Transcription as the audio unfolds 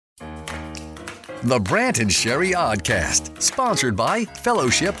The Brant and Sherry Oddcast, sponsored by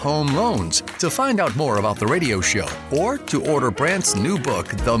Fellowship Home Loans. To find out more about the radio show or to order Brant's new book,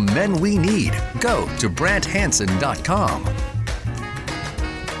 The Men We Need, go to BrantHanson.com.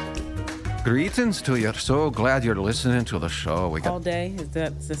 Greetings to you. So glad you're listening to the show. We got all day? Is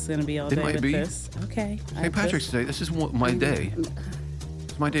this going to be all day with this? Okay. St. Patrick's Day. This is my day.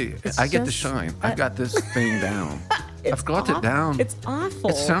 It's my day. I get to shine. I've got this thing down. I've got it down. It's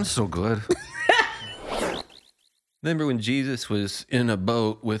awful. It sounds so good. Remember when Jesus was in a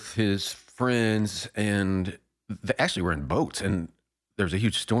boat with his friends, and they actually were in boats, and there was a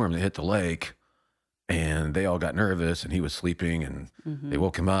huge storm that hit the lake, and they all got nervous, and he was sleeping, and they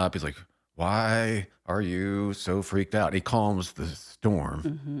woke him up. He's like, "Why are you so freaked out?" He calms the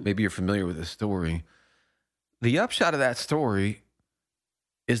storm. Maybe you're familiar with this story. The upshot of that story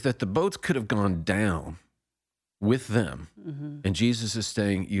is that the boats could have gone down with them, and Jesus is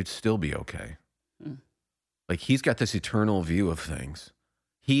saying, you'd still be okay. Like, he's got this eternal view of things.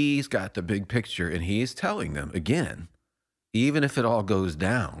 He's got the big picture, and he's telling them, again, even if it all goes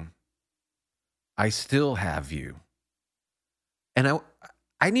down, I still have you. And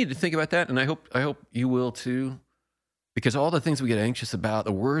I need to think about that, and I hope you will too, because all the things we get anxious about,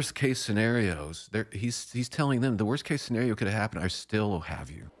 the worst case scenarios, he's telling them the worst case scenario could have happened. I still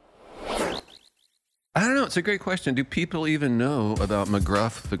have you. I don't know. It's a great question. Do people even know about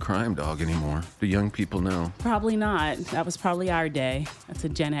McGruff the crime dog anymore? Do young people know? Probably not. That was probably our day. That's a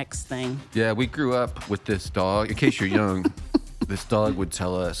Gen X thing. Yeah, we grew up with this dog. In case you're young, this dog would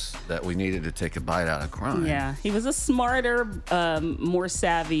tell us that we needed to take a bite out of crime. Yeah, he was a smarter, more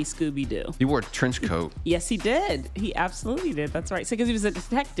savvy Scooby-Doo. He wore a trench coat. Yes, he did. He absolutely did. That's right. So because he was a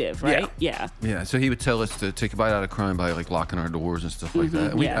detective, right? Yeah. Yeah, so he would tell us to take a bite out of crime by like locking our doors and stuff like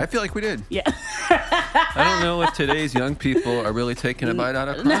that. And I feel like we did. Yeah. I don't know if today's young people are really taking a bite out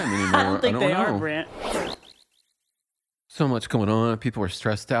of crime anymore. I don't think they are, Brent. So much going on. People are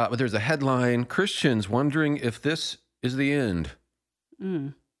stressed out. But there's a headline, Christians wondering if this is the end.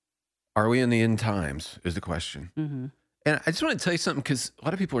 Are we in the end times is the question. And I just want to tell you something, because a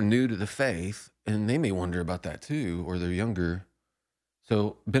lot of people are new to the faith, and they may wonder about that too, or they're younger.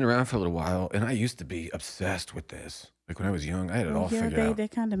 So been around for a little while, and I used to be obsessed with this. Like when I was young, I had it all figured out. They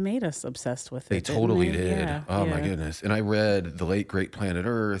kind of made us obsessed with it. They totally did. Yeah, my goodness. And I read The Late Great Planet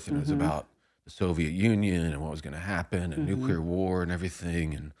Earth, and it was about the Soviet Union and what was going to happen, and nuclear war and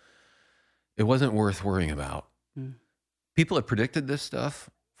everything. And it wasn't worth worrying about. People have predicted this stuff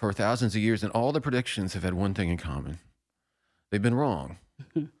for thousands of years, and all the predictions have had one thing in common. They've been wrong.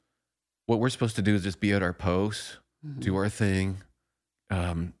 What we're supposed to do is just be at our posts, do our thing,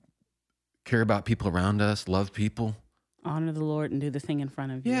 care about people around us, love people. Honor the Lord and do the thing in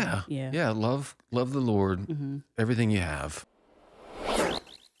front of you. Yeah. Love the Lord, everything you have.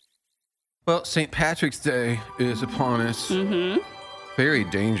 Well, St. Patrick's Day is upon us. Very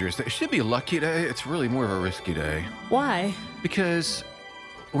dangerous. It should be a lucky day. It's really more of a risky day. Why? Because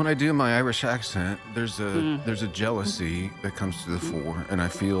when I do my Irish accent, there's a jealousy that comes to the fore, and I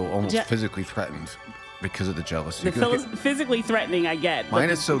feel almost physically threatened because of the jealousy. Physically threatening, I get. Mine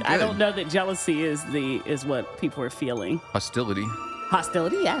is so good. I don't know that jealousy is what people are feeling. Hostility.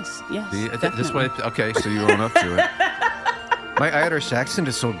 Hostility, yes. Okay, so you own up to it. My Irish accent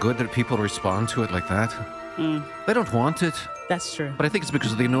is so good that people respond to it like that. They don't want it. That's true. But I think it's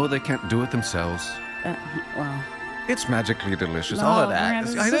because they know they can't do it themselves. Well, it's magically delicious. No, All of that.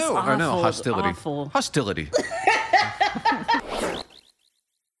 Man, I know. Hostility. Awful. Hostility.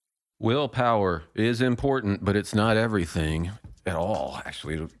 Willpower is important, but it's not everything at all,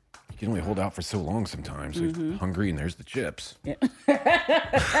 actually. You can only hold out for so long sometimes. You're hungry, and there's the chips. Yeah.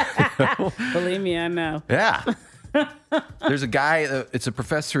 Believe me, I know. Yeah. There's a guy, it's a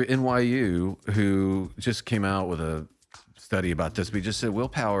professor at NYU, who just came out with a study about this. We just said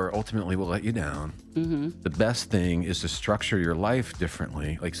willpower ultimately will let you down. The best thing is to structure your life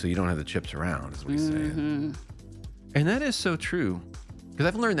differently, like so you don't have the chips around, is what he's saying. And that is so true, because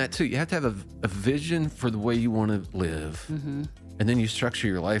I've learned that too. You have to have a vision for the way you want to live, and then you structure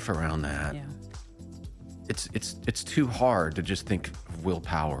your life around that. Yeah. It's too hard to just think of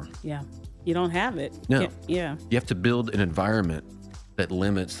willpower. Yeah. You don't have it. No. Yeah. You have to build an environment that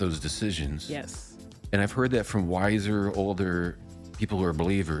limits those decisions. Yes. And I've heard that from wiser, older people who are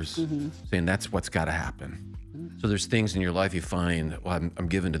believers, saying that's what's got to happen. So there's things in your life you find, well, I'm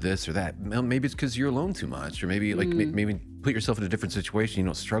given to this or that. Well, maybe it's because you're alone too much, or maybe maybe put yourself in a different situation. You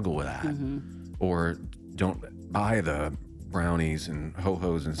don't struggle with that, or don't buy the brownies and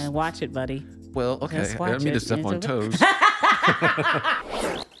ho-hos and watch it, buddy. Well, okay, I don't mean to step on toes.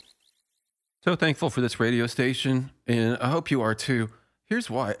 So thankful for this radio station, and I hope you are too. Here's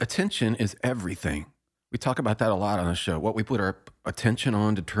why. Attention is everything. We talk about that a lot on the show. What we put our attention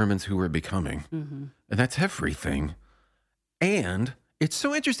on determines who we're becoming. Mm-hmm. And that's everything. And it's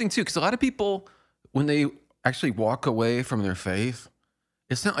so interesting, too, because a lot of people, when they actually walk away from their faith,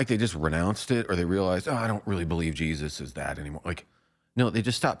 it's not like they just renounced it or they realized, I don't really believe Jesus is that anymore. Like, no, they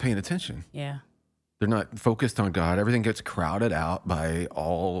just stop paying attention. Yeah. They're not focused on God. Everything gets crowded out by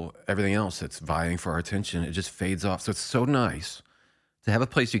everything else that's vying for our attention. It just fades off. So it's so nice to have a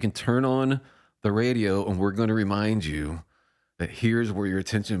place you can turn on the radio, and we're going to remind you that here's where your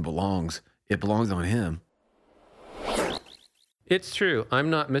attention belongs. It belongs on Him. It's true.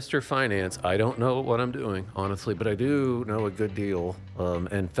 I'm not Mr. Finance. I don't know what I'm doing, honestly, but I do know a good deal.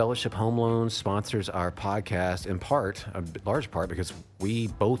 And Fellowship Home Loans sponsors our podcast in part, a large part, because we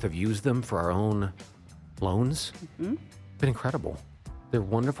both have used them for our own loans. Mm-hmm. Been incredible. They're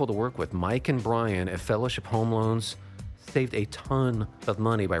wonderful to work with. Mike and Brian at Fellowship Home Loans saved a ton of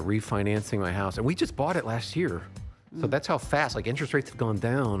money by refinancing my house. And we just bought it last year. So that's how fast, like, interest rates have gone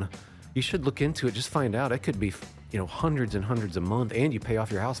down. You should look into it. Just find out. It could be, hundreds and hundreds a month, and you pay off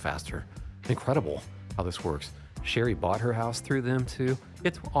your house faster. Incredible how this works. Sherry bought her house through them too.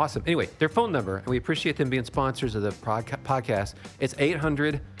 It's awesome. Anyway, their phone number, and we appreciate them being sponsors of the podcast. It's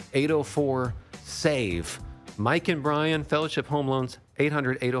 800-804-SAVE. Mike and Brian, Fellowship Home Loans,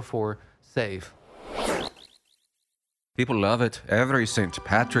 800-804-SAVE. People love it. Every St.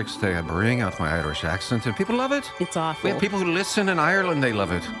 Patrick's Day, I bring out my Irish accent, and people love it. It's awful. We have people who listen in Ireland, they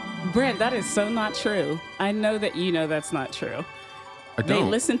love it. Brent, that is so not true. I know that you know that's not true. I don't. They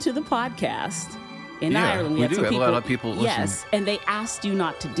listen to the podcast in Ireland. We do have a lot of people listen. Yes, and they asked you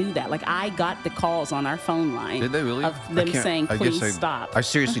not to do that. Like, I got the calls on our phone line. Did they really? Of them saying, please stop. I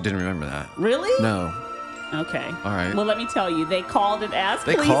seriously didn't remember that. Really? No. Okay. All right. Well, let me tell you, they called and asked,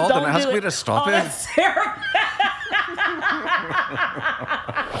 They please called don't and asked do me it. to stop it? That's terrible.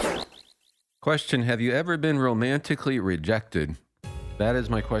 Question, have you ever been romantically rejected? That is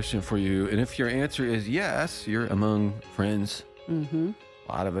my question for you. And if your answer is yes, you're among friends. Mm-hmm.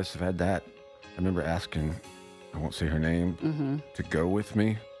 A lot of us have had that. I remember asking, I won't say her name, to go with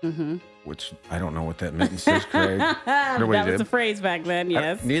me, which I don't know what that meant in 6th grade. That was a phrase back then,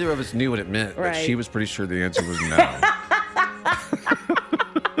 yes. Neither of us knew what it meant, but Right. she was pretty sure the answer was no.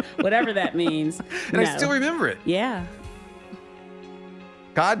 Whatever that means. And I still remember it. Yeah.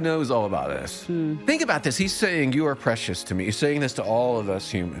 God knows all about us. Think about this. He's saying, you are precious to me. He's saying this to all of us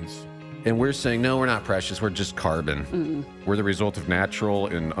humans. And we're saying, no, we're not precious. We're just carbon. We're the result of natural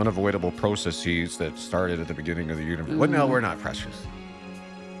and unavoidable processes that started at the beginning of the universe. Well, no, we're not precious.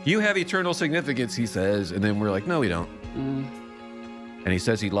 You have eternal significance, he says. And then we're like, no, we don't. And he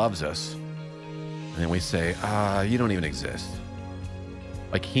says he loves us. And then we say, you don't even exist.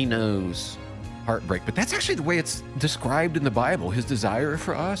 Like, he knows heartbreak. But that's actually the way it's described in the Bible. His desire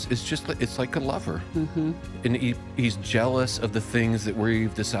for us is just, it's like a lover. And he's jealous of the things that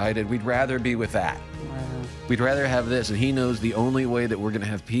we've decided we'd rather be with that. Wow. We'd rather have this. And he knows the only way that we're going to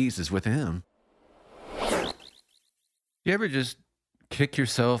have peace is with him. You ever just kick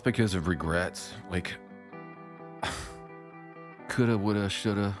yourself because of regrets? Like, coulda, woulda,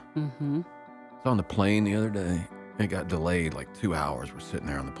 shoulda. I was on the plane the other day. It got delayed like 2 hours. We're sitting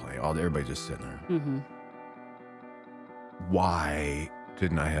there on the plane. Everybody just sitting there. Why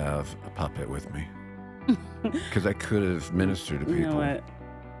didn't I have a puppet with me? Because I could have ministered to people. You know what?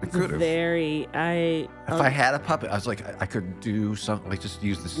 I could have. If I had a puppet, I was like, I could do something, like just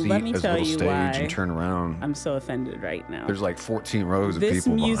use the seat Let me as a tell little you stage why and turn around. I'm so offended right now. There's like 14 rows of This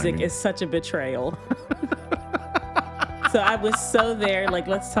people music behind me. is such a betrayal. So I was so there, like,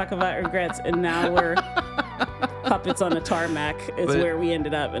 let's talk about regrets, and now we're puppets on the tarmac is where we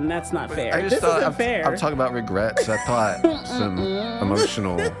ended up, and that's not fair. I just This thought isn't fair. I'm talking about regrets. I thought some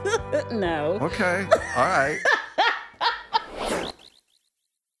emotional. No. Okay, all right.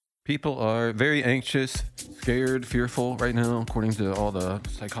 People are very anxious, scared, fearful right now, according to all the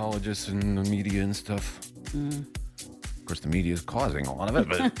psychologists and the media and stuff. Of course, the media is causing a lot of it,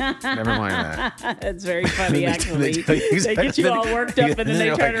 but never mind that. It's very funny, actually. They tell you They get you all worked up, and then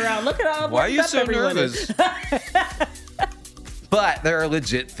they turn around. Look at all Why are you worked so up everyone is. nervous? But there are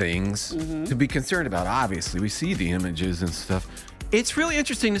legit things to be concerned about. Obviously, we see the images and stuff. It's really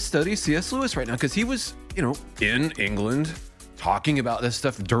interesting to study C.S. Lewis right now because he was, in England talking about this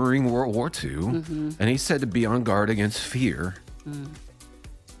stuff during World War II, and he said to be on guard against fear. And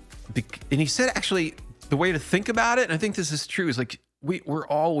he said, actually, the way to think about it, and I think this is true, is like we're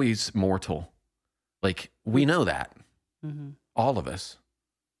always mortal. Like, we know that, all of us.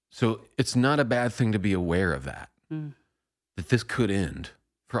 So it's not a bad thing to be aware of that. That this could end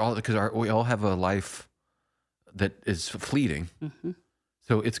for all, because we all have a life that is fleeting.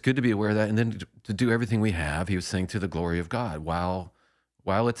 So it's good to be aware of that, and then to do everything we have. He was saying to the glory of God while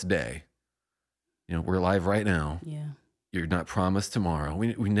it's day. You know, we're alive right now. Yeah. You're not promised tomorrow.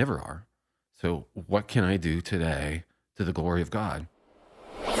 We never are. So what can I do today to the glory of God?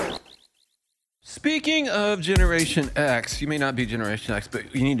 Speaking of Generation X, you may not be Generation X,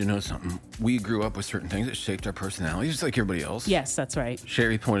 but you need to know something. We grew up with certain things that shaped our personality, just like everybody else. Yes, that's right.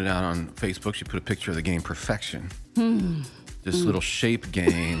 Sherry pointed out on Facebook, she put a picture of the game Perfection. This little shape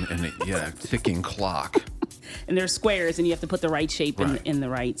game and a ticking clock. And there's squares, and you have to put the right shape Right. in the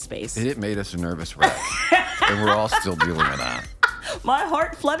right space. It made us a nervous wreck. And we're all still dealing with that. My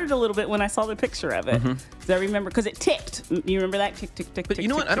heart fluttered a little bit when I saw the picture of it. 'Cause I remember, because it ticked. You remember that? Tick, tick, tick, But tick, you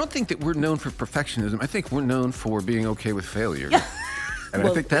know tick, what? I don't think that we're known for perfectionism. I think we're known for being okay with failure. And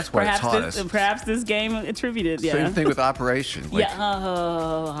Well, I think that's why it taught us. Perhaps this game attributed, yeah. Same thing with Operation. Like,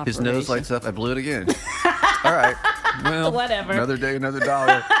 His his nose lights up. I blew it again. All right. Well, Whatever. Another day, another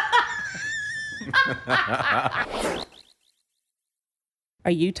dollar.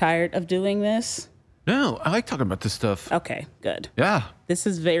 Are you tired of doing this? No, I like talking about this stuff. Okay, good. Yeah. This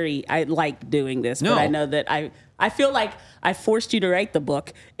is I like doing this, No. but I know that I feel like I forced you to write the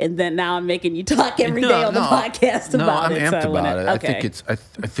book, and then now I'm making you talk every day on the podcast about it. No, I'm amped so about it. okay. I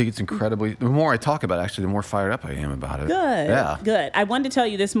think it's incredibly. The more I talk about it, actually, the more fired up I am about it. Good. Yeah. Good. I wanted to tell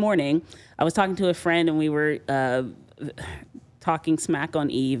you this morning, I was talking to a friend, and we were talking smack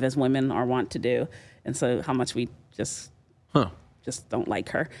on Eve, as women are wont to do, and so how much we just don't like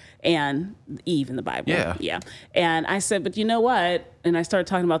her, and Eve in the Bible. Yeah. And I said, but you know what? And I started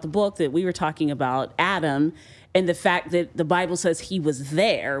talking about the book that we were talking about, Adam, and the fact that the Bible says he was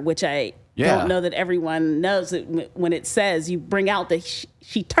there, which I don't know that everyone knows that when it says, you bring out that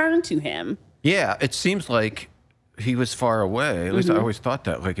she turned to him. Yeah, it seems like he was far away. At least I always thought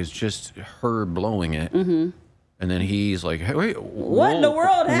that. Like, it's just her blowing it. Mm-hmm. And then he's like, hey, wait. What in the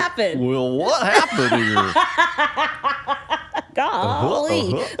world happened? Well, what happened here?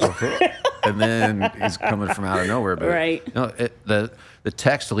 Golly. And then he's coming from out of nowhere. But Right. No, the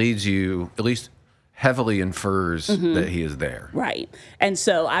text leads you, at least heavily infers that he is there. Right. And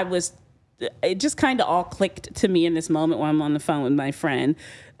so it just kind of all clicked to me in this moment when I'm on the phone with my friend.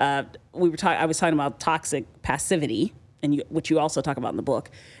 I was talking about toxic passivity, and which you also talk about in the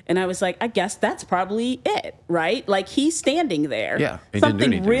book. And I was like, I guess that's probably it, right? Like, he's standing there. Yeah, he didn't do something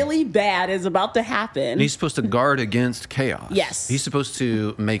anything. really bad is about to happen. And he's supposed to guard against chaos. Yes. He's supposed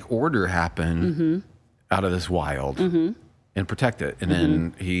to make order happen out of this wild and protect it. And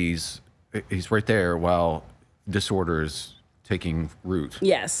then he's right there while disorder is taking root.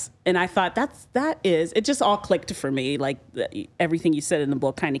 Yes. And I thought it just all clicked for me. Like, everything you said in the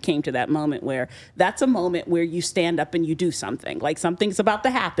book kind of came to that moment where that's a moment where you stand up and you do something. Like, something's about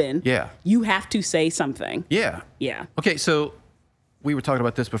to happen. Yeah. You have to say something. Yeah. Yeah. Okay, so we were talking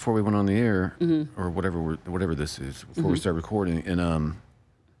about this before we went on the air, or whatever this is, before we started recording, and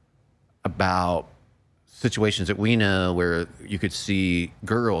about situations that we know where you could see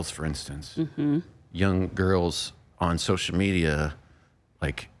girls, for instance, young girls on social media,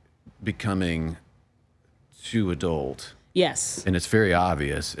 like, becoming too adult. Yes. And it's very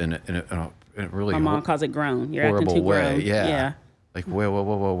obvious, and it really My mom calls it grown. You're acting horrible too way. grown. Yeah. Like,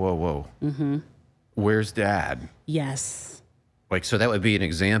 whoa. Where's dad? Yes. Like, so that would be an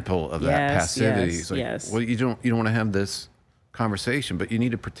example of that Yes, passivity. yes, It's like, yes. well, you don't want to have this conversation, but you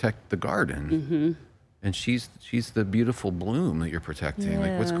need to protect the garden. And she's the beautiful bloom that you're protecting.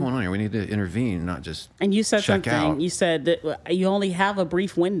 Like, what's Yeah. going on here? We need to intervene, not just And you said check something. out. You said that you only have a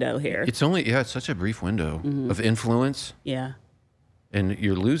brief window here. It's such a brief window of influence, Yeah. and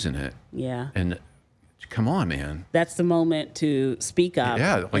you're losing it. Yeah. And come on, man. That's the moment to speak up.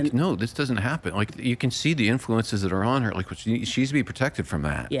 Yeah, like, And- no, this doesn't happen. Like, you can see the influences that are on her. Like, she needs to be protected from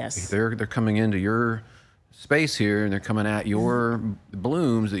that. Yes. They're coming into your space here, and they're coming at your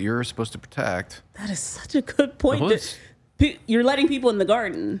blooms that you're supposed to protect. That is such a good point. Well, that you're letting people in the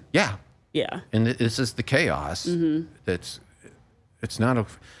garden. Yeah. Yeah. And this is the chaos. It's not a.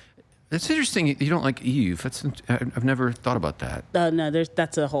 It's interesting. You don't like Eve. I've never thought about that. No,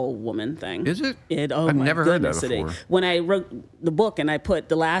 that's a whole woman thing. Is it? Oh, I've my never heard that goodness, it is. before. When I wrote the book, and I put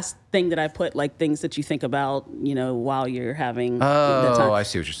the last thing that I put, like, things that you think about, while you're having the time. Oh, I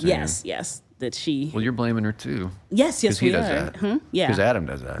see what you're saying. Yes, that she. Well, you're blaming her too. Yes, Because he we does are. that. Yeah. Because Adam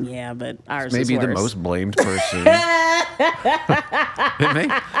does that. Yeah, but ours Maybe is the worse. most blamed person.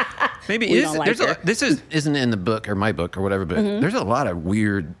 Maybe We is, don't like there's her. this isn't in the book or my book or whatever, but there's a lot of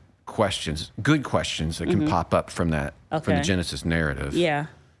weird questions, good questions that can pop up from that from the Okay. Genesis narrative. Yeah.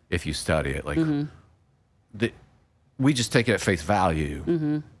 If you study it, like we just take it at face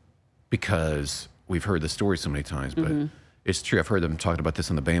value because we've heard the story so many times. But it's true. I've heard them talking about this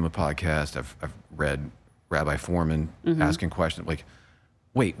on the Bama podcast. I've read Rabbi Foreman asking questions like,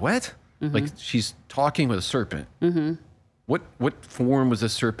 wait, what? Like she's talking with a serpent. What form was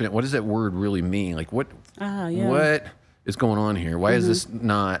this serpent? What does that word really mean? Like what is going on here? Why is this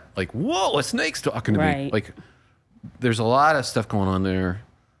not like, whoa, a snake's talking to me? Like there's a lot of stuff going on there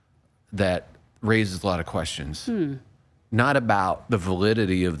that raises a lot of questions. Not about the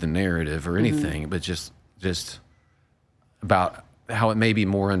validity of the narrative or anything, but just about how it may be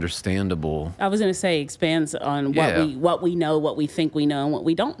more understandable. I was going to say expands on what we know, what we think we know, and what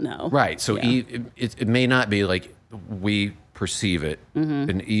we don't know. Right. So Eve, it may not be like we perceive it,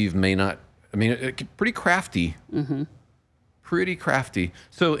 and Eve may not. I mean, pretty crafty. Pretty crafty.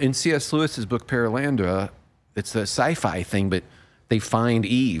 So in C.S. Lewis's book Paralandra, it's a sci-fi thing, but they find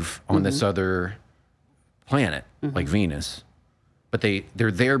Eve on this other planet, like Venus, but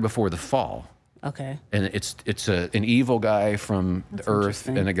they're there before the fall. Okay. And it's an evil guy from the Earth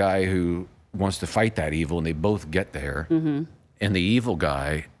and a guy who wants to fight that evil, and they both get there. And the evil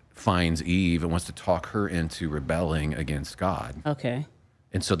guy finds Eve and wants to talk her into rebelling against God. Okay.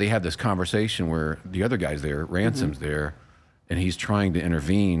 And so they have this conversation where the other guy's there, Ransom's there, and he's trying to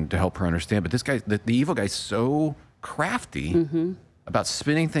intervene to help her understand. But this guy, the evil guy's so crafty about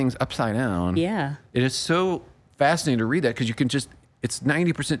spinning things upside down. Yeah. It is so fascinating to read that because you can just, it's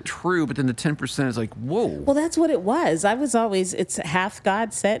 90% true, but then the 10% is like, whoa. Well, that's what it was. I was always, it's half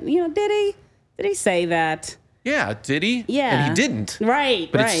God said, did he say that? Yeah, did he? Yeah. And he didn't. Right,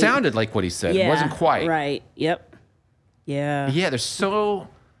 But it sounded like what he said. Yeah, It wasn't quite. Right, yep. Yeah. Yeah, there's so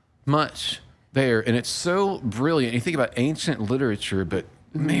much there, and it's so brilliant. You think about ancient literature, but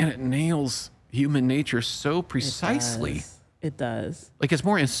man, it nails human nature so precisely. It does. Like it's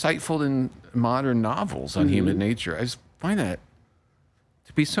more insightful than modern novels on human nature. I just find that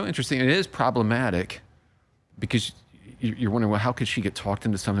to be so interesting. And it is problematic because you're wondering, well, how could she get talked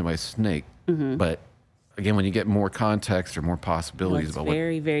into something by a snake? But again, when you get more context or more possibilities It's about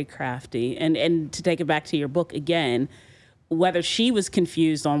very, very crafty. And to take it back to your book again, whether she was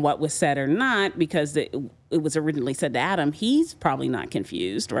confused on what was said or not, because it was originally said to Adam, he's probably not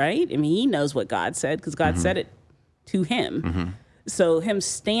confused, right? I mean, he knows what God said because God said it to him. So him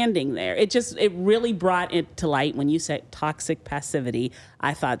standing there, it really brought it to light when you said toxic passivity.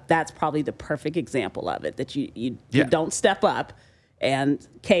 I thought that's probably the perfect example of it, that you don't step up and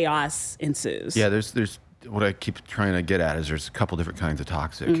chaos ensues. Yeah, there's what I keep trying to get at is there's a couple different kinds of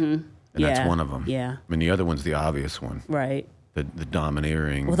toxic. And that's one of them. Yeah. I mean, the other one's the obvious one. Right. The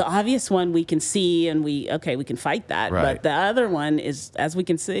domineering. Well, the obvious one we can see and we can fight that. Right. But the other one is, as we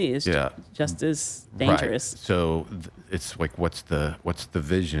can see, is just as dangerous. Right. So it's like, what's the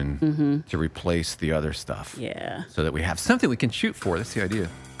vision to replace the other stuff? Yeah. So that we have something we can shoot for. That's the idea.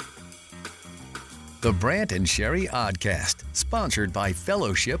 The Brant and Sherry Oddcast, sponsored by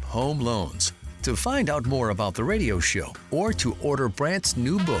Fellowship Home Loans. To find out more about the radio show or to order Brant's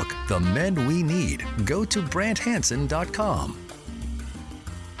new book, The Men We Need, go to BrantHansen.com.